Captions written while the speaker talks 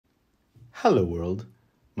Hello world,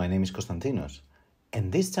 my name is Konstantinos,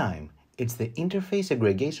 and this time it's the Interface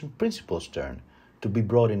Segregation Principle's turn to be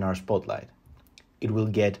brought in our spotlight. It will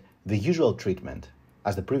get the usual treatment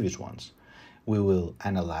as the previous ones. We will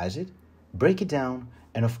analyze it, break it down,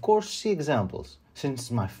 and of course see examples, since it's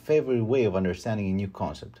my favorite way of understanding a new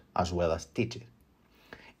concept, as well as teach it.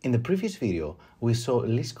 In the previous video, we saw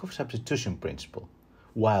Liskov substitution principle.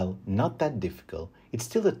 While not that difficult, it's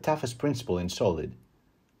still the toughest principle in S.O.L.I.D.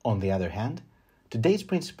 On the other hand, today's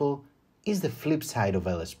principle is the flip side of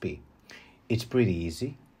LSP. It's pretty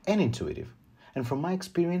easy and intuitive, and from my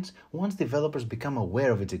experience, once developers become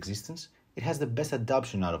aware of its existence, it has the best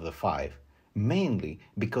adoption out of the 5, mainly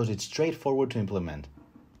because it's straightforward to implement.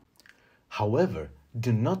 However,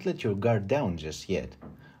 do not let your guard down just yet.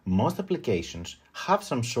 Most applications have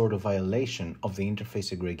some sort of violation of the interface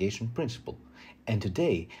segregation principle, and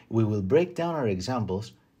today we will break down our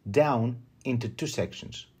examples down into 2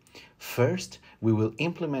 sections. First, we will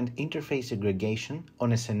implement interface segregation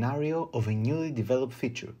on a scenario of a newly developed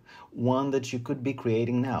feature, one that you could be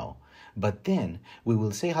creating now. But then, we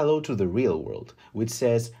will say hello to the real world, which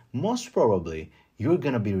says, most probably, you're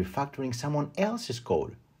gonna be refactoring someone else's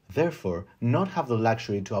code, therefore not have the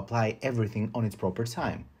luxury to apply everything on its proper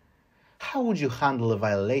time. How would you handle a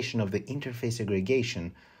violation of the interface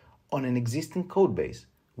segregation on an existing codebase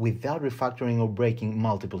without refactoring or breaking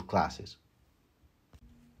multiple classes?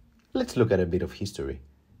 Let's look at a bit of history.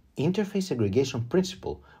 Interface segregation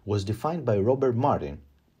principle was defined by Robert Martin,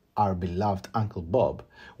 our beloved Uncle Bob,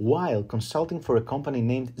 while consulting for a company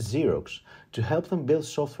named Xerox to help them build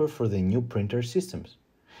software for the new printer systems.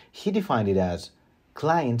 He defined it as,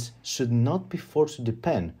 clients should not be forced to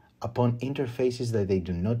depend upon interfaces that they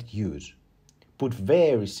do not use. Put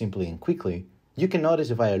very simply and quickly, you can notice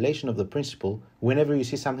a violation of the principle whenever you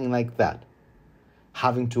see something like that.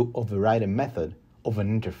 Having to override a method of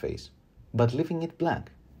an interface, but leaving it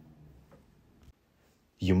blank.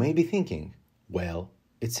 You may be thinking, well,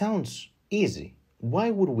 it sounds easy.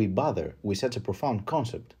 Why would we bother with such a profound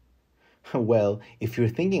concept? Well, if you're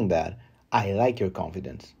thinking that, I like your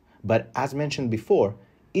confidence. But as mentioned before,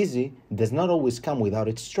 easy does not always come without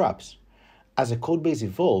its traps. As a codebase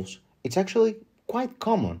evolves, it's actually quite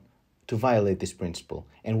common to violate this principle,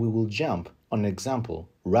 and we will jump on an example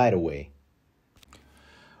right away.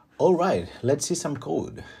 Alright, let's see some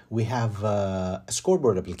code. We have a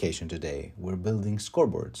scoreboard application today. We're building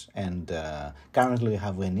scoreboards, and currently we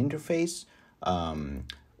have an interface, a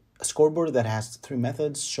scoreboard that has 3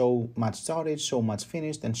 methods: show match started, show match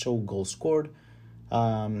finished, and show goal scored.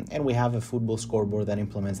 And we have a football scoreboard that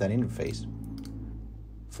implements that interface.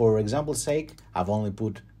 For example's sake, I've only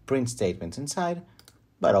put print statements inside,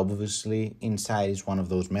 but obviously inside is one of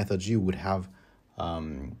those methods you would have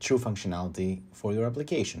true functionality for your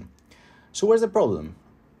application. So where's the problem?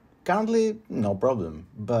 Currently, no problem,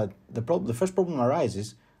 but the first problem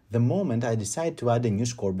arises the moment I decide to add a new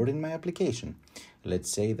scoreboard in my application.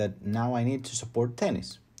 Let's say that now I need to support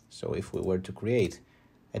tennis. So if we were to create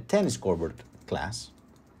a tennis scoreboard class,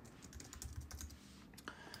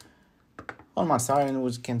 on match started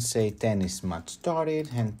we can say tennis match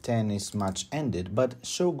started and tennis match ended, but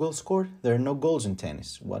show goal scored, there are no goals in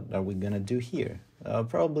tennis. What are we gonna do here?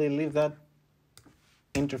 Probably leave that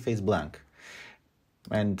interface blank.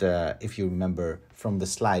 And if you remember from the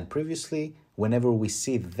slide previously, whenever we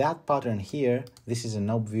see that pattern here, this is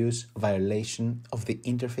an obvious violation of the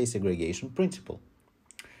interface segregation principle.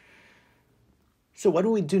 So what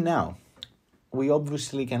do we do now? We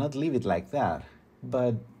obviously cannot leave it like that,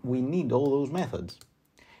 but we need all those methods.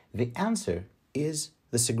 The answer is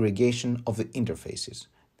the segregation of the interfaces.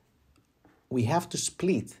 We have to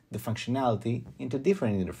split the functionality into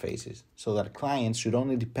different interfaces so that clients should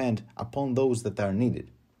only depend upon those that are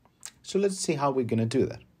needed. So let's see how we're going to do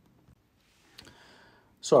that.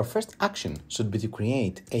 So our first action should be to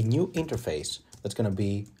create a new interface that's going to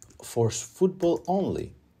be for football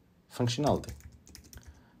only functionality.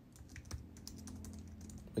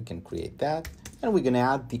 We can create that, and we're going to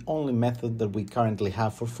add the only method that we currently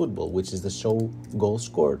have for football, which is the show goal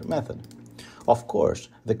scored method. Of course,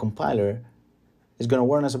 the compiler is going to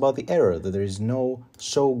warn us about the error that there is no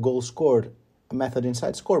show goal scored method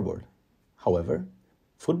inside scoreboard. However,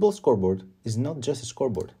 football scoreboard is not just a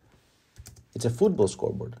scoreboard. It's a football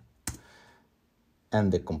scoreboard.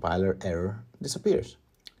 And the compiler error disappears.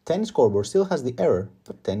 Tennis scoreboard still has the error,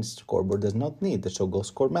 but tennis scoreboard does not need the show goal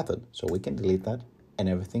scored method, so we can delete that and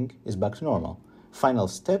everything is back to normal. Final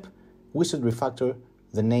step, we should refactor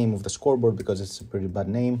the name of the scoreboard because it's a pretty bad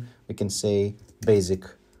name. We can say basic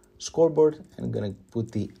scoreboard, and I'm going to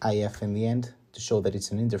put the IF in the end to show that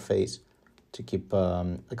it's an interface to keep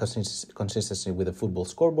a consistency with the football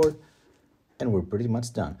scoreboard. And we're pretty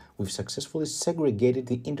much done. We've successfully segregated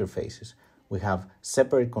the interfaces. We have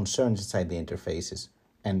separate concerns inside the interfaces.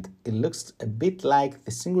 And it looks a bit like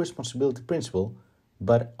the single responsibility principle,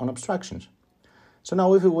 but on abstractions. So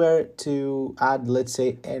now if we were to add, let's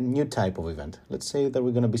say, a new type of event, let's say that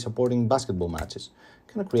we're going to be supporting basketball matches,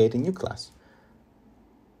 I'm going to create a new class.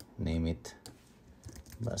 Name it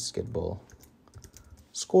basketball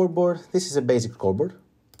scoreboard. This is a basic scoreboard,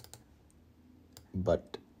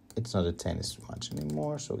 but it's not a tennis match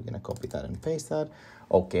anymore, so we're going to copy that and paste that.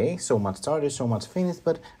 Okay, so much started, so much finished,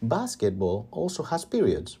 but basketball also has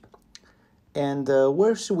periods. And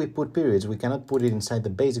where should we put periods? We cannot put it inside the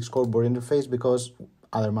basic scoreboard interface because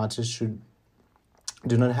other matches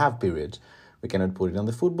do not have periods. We cannot put it on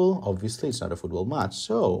the football. Obviously, it's not a football match.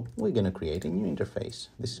 So we're going to create a new interface.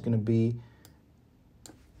 This is going to be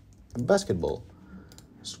a basketball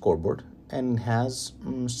scoreboard and has,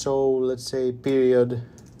 so let's say, period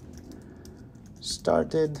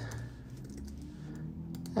started.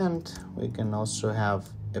 And we can also have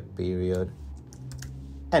a period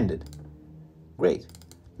ended. Great.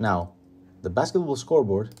 Now, the basketball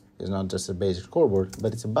scoreboard is not just a basic scoreboard,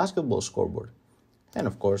 but it's a basketball scoreboard. And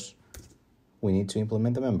of course, we need to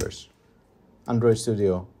implement the members. Android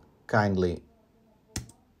Studio kindly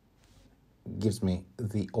gives me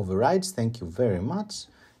the overrides. Thank you very much.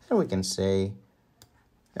 And we can say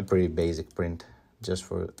a pretty basic print just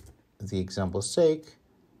for the example's sake.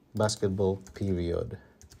 Basketball period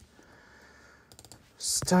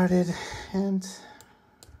started and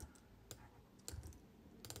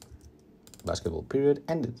basketball period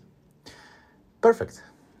ended. Perfect.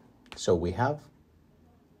 So we have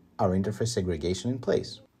our interface segregation in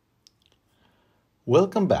place.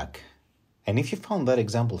 Welcome back. And if you found that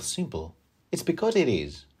example simple, it's because it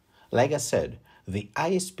is. Like I said, the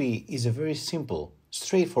ISP is a very simple,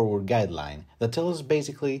 straightforward guideline that tells us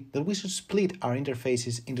basically that we should split our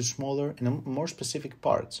interfaces into smaller and more specific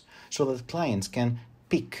parts so that clients can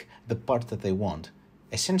pick the part that they want,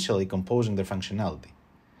 essentially composing their functionality.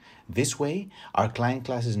 This way, our client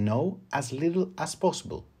classes know as little as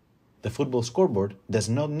possible. The football scoreboard does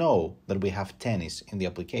not know that we have tennis in the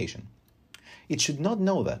application. It should not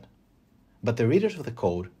know that. But the readers of the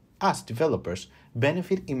code, us developers,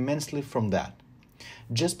 benefit immensely from that.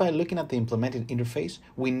 Just by looking at the implemented interface,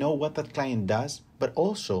 we know what that client does, but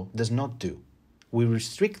also does not do. We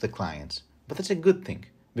restrict the clients, but that's a good thing,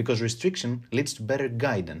 because restriction leads to better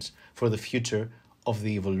guidance for the future of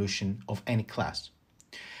the evolution of any class.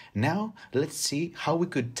 Now, let's see how we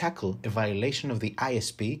could tackle a violation of the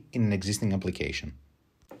ISP in an existing application.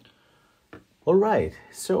 Alright,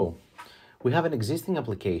 so we have an existing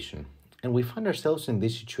application and we find ourselves in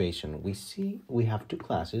this situation. We have two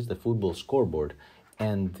classes, the football scoreboard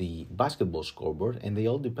and the basketball scoreboard, and they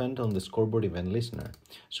all depend on the scoreboard event listener.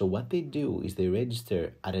 So what they do is they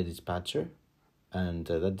register at a dispatcher, and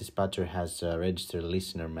that dispatcher has a register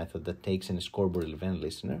listener method that takes in a scoreboard event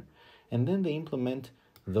listener, and then they implement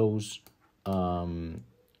those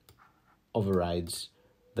overrides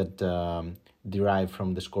that derive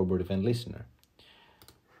from the scoreboard event listener.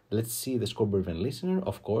 Let's see the scoreboard event listener.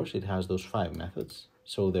 Of course, it has those 5 methods,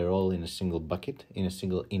 so they're all in a single bucket, in a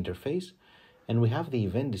single interface. And we have the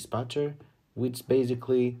event dispatcher, which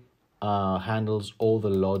basically handles all the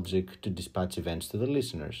logic to dispatch events to the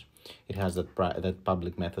listeners. It has that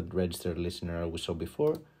public method register listener we saw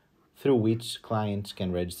before, through which clients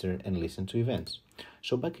can register and listen to events.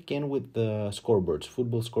 So back again with the scoreboards,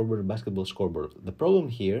 football scoreboard, basketball scoreboard. The problem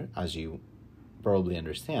here, as you probably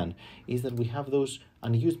understand, is that we have those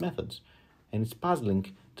unused methods. And it's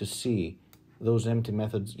puzzling to see those empty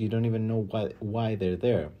methods. You don't even know why they're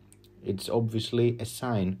there. It's obviously a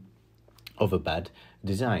sign of a bad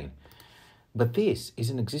design. But this is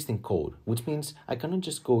an existing code, which means I cannot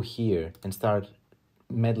just go here and start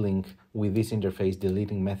meddling with this interface,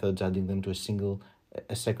 deleting methods, adding them to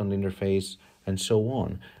a second interface, and so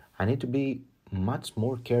on. I need to be much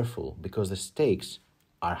more careful because the stakes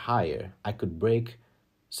are higher. I could break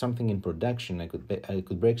something in production. I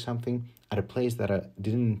could break something at a place that I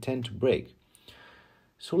didn't intend to break.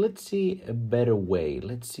 So let's see a better way.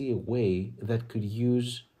 Let's see a way that could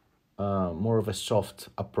use more of a soft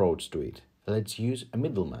approach to it. Let's use a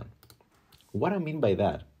middleman. What I mean by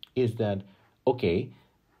that is that, okay,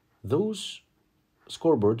 those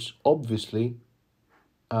scoreboards obviously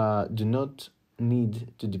do not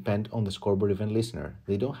need to depend on the scoreboard event listener.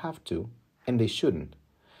 They don't have to, and they shouldn't,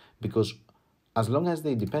 because as long as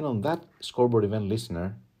they depend on that scoreboard event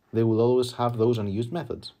listener, they will always have those unused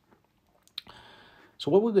methods. So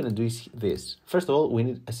what we're going to do is this. First of all, we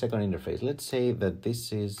need a second interface. Let's say that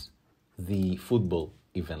this is the football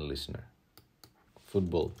event listener.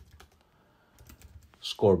 Football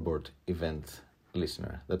scoreboard event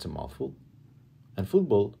listener. That's a mouthful. And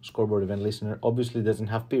football scoreboard event listener obviously doesn't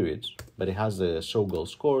have periods, but it has the show goal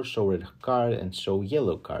score, show red card, and show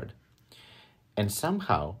yellow card. And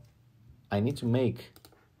somehow I need to make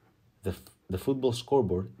the football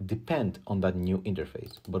scoreboard depend on that new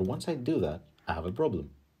interface. But once I do that, I have a problem.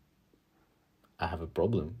 I have a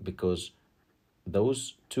problem because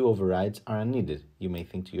those two overrides are unneeded. You may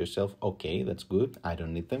think to yourself, okay, that's good. I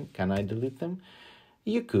don't need them. Can I delete them?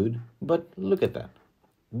 You could, but look at that.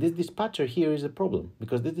 This dispatcher here is a problem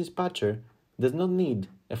because this dispatcher does not need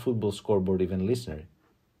a football scoreboard event listener.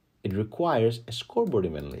 It requires a scoreboard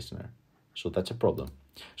event listener. So that's a problem.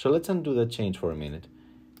 So let's undo that change for a minute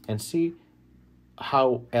and see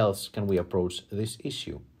how else can we approach this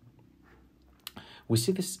issue. We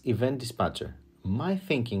see this event dispatcher. My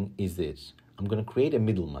thinking is this. I'm going to create a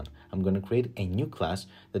middleman. I'm going to create a new class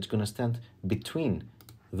that's going to stand between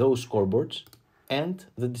those scoreboards and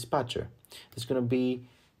the dispatcher. It's going to be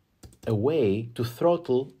a way to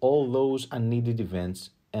throttle all those unneeded events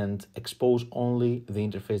and expose only the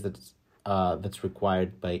interface that's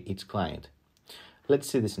required by each client. Let's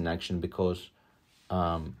see this in action because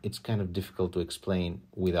it's kind of difficult to explain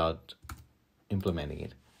without implementing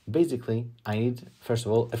it. Basically, I need, first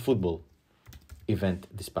of all, a football event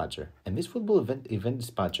dispatcher. And this football event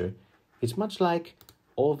dispatcher is much like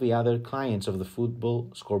all the other clients of the football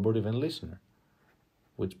scoreboard event listener,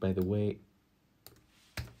 which, by the way,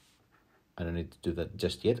 I don't need to do that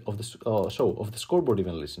just yet, of the scoreboard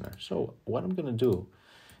event listener. So what I'm going to do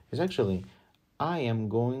is actually, I am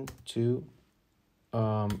going to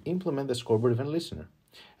implement the scoreboard event listener.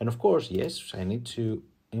 And of course, yes, I need to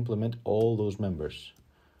implement all those members.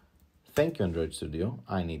 Thank you, Android Studio.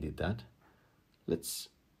 I needed that. Let's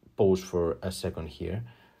pause for a second here.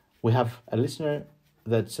 We have a listener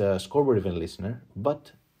that's a scoreboard event listener,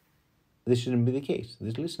 but this shouldn't be the case.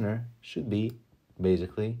 This listener should be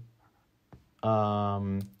basically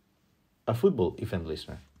a football event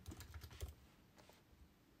listener.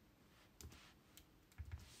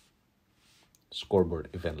 Scoreboard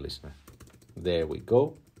event listener. There we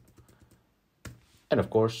go. And of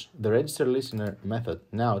course, the register listener method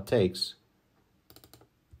now takes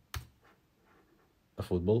a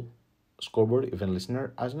football scoreboard event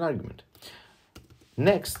listener as an argument.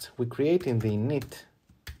 Next, we create in the init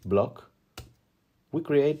block, we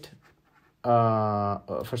create,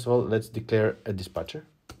 first of all, let's declare a dispatcher.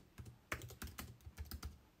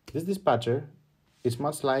 This dispatcher is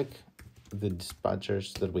much like the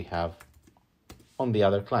dispatchers that we have on the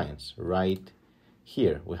other clients. Right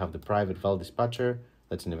here, we have the private val dispatcher,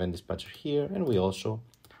 that's an event dispatcher here, and we also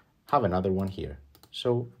have another one here.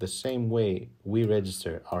 So the same way we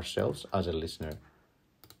register ourselves as a listener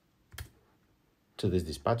to this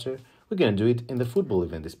dispatcher, we're going to do it in the football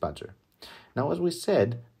event dispatcher. Now, as we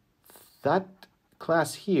said, that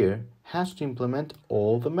class here has to implement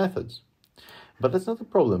all the methods. But that's not the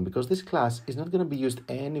problem because this class is not going to be used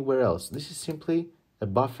anywhere else. This is simply a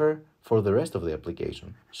buffer for the rest of the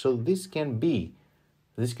application. So this can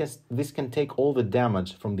take all the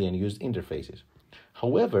damage from the unused interfaces.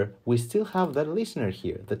 However, we still have that listener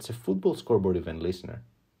here. That's a football scoreboard event listener.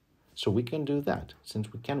 So we can do that.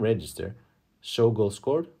 Since we can register, show goal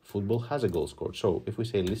scored, football has a goal scored. So if we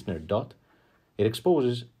say listener dot, it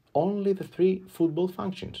exposes only the 3 football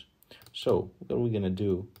functions. So what we're going to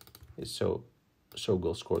do is show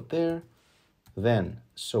goal scored there, then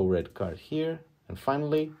show red card here, and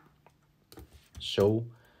finally show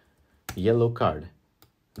yellow card.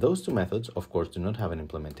 Those 2 methods, of course, do not have an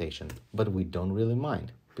implementation, but we don't really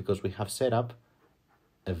mind because we have set up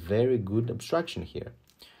a very good abstraction here.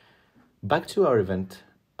 Back to our event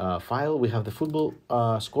file, we have the football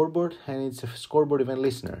scoreboard and it's a scoreboard event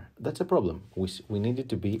listener. That's a problem. We need it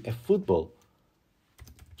to be a football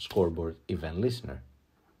scoreboard event listener.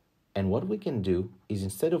 And what we can do is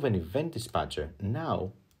instead of an event dispatcher,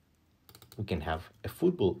 now we can have a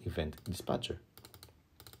football event dispatcher.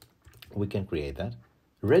 We can create that,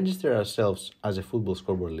 register ourselves as a football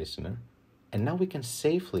scoreboard listener, and now we can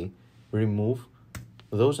safely remove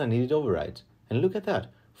those unneeded overrides. And look at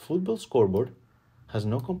that, football scoreboard has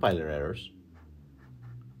no compiler errors.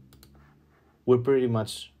 We're pretty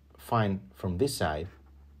much fine from this side,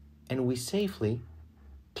 and we safely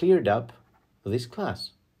cleared up this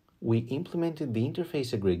class. We implemented the interface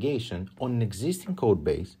segregation on an existing code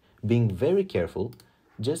base, being very careful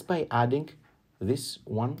just by adding this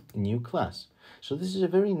one new class. So this is a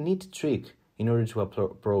very neat trick in order to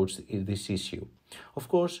approach this issue. Of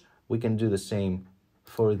course, we can do the same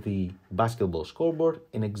for the basketball scoreboard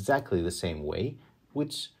in exactly the same way,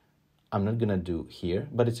 which I'm not going to do here,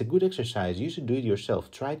 but it's a good exercise. You should do it yourself.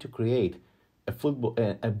 Try to create a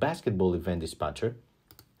a basketball event dispatcher,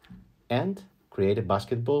 and create a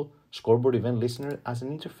basketball scoreboard event listener as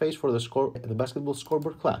an interface for the basketball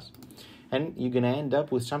scoreboard class. And you're going to end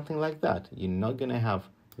up with something like that. You're not going to have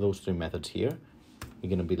those three methods here. You're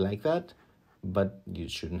going to be like that, but you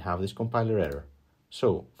shouldn't have this compiler error.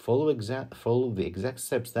 So follow the exact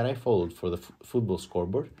steps that I followed for the football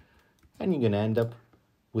scoreboard, and you're going to end up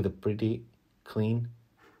with a pretty clean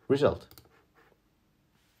result.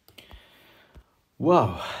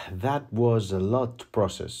 Wow, that was a lot to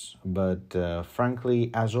process, but frankly,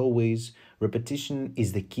 as always, repetition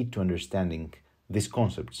is the key to understanding these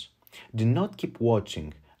concepts. Do not keep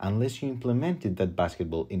watching unless you implemented that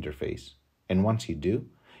basketball interface, and once you do,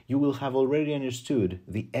 you will have already understood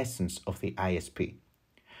the essence of the ISP.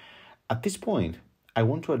 At this point, I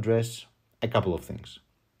want to address a couple of things.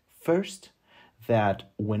 First,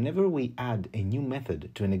 that whenever we add a new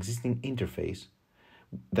method to an existing interface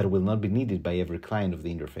that will not be needed by every client of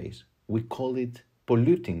the interface, we call it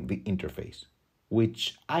polluting the interface,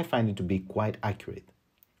 which I find it to be quite accurate.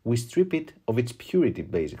 We strip it of its purity,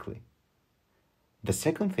 basically. The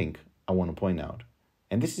second thing I want to point out,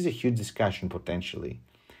 and this is a huge discussion potentially,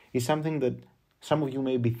 is something that some of you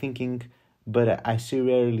may be thinking, but I see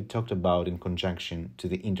rarely talked about in conjunction to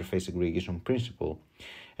the interface segregation principle,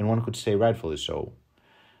 and one could say rightfully so.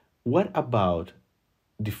 What about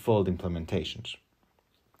default implementations?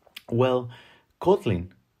 Well, Kotlin,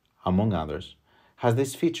 among others, has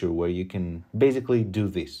this feature where you can basically do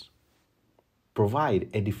this. Provide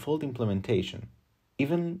a default implementation,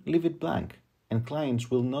 even leave it blank, and clients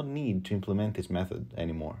will not need to implement this method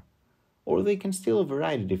anymore. Or they can still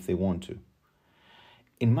override it if they want to.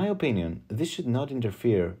 In my opinion, this should not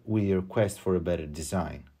interfere with your quest for a better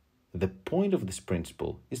design. The point of this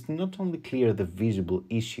principle is to not only clear the visible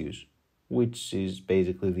issues, which is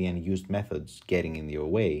basically the unused methods getting in your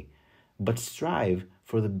way, but strive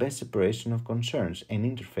for the best separation of concerns and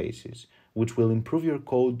interfaces, which will improve your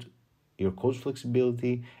code's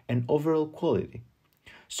flexibility and overall quality.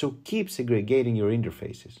 So keep segregating your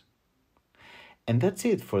interfaces. And that's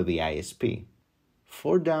it for the ISP.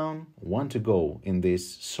 4 down, 1 to go in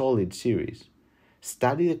this S.O.L.I.D series.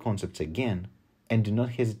 Study the concepts again and do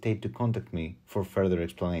not hesitate to contact me for further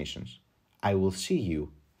explanations. I will see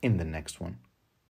you in the next one.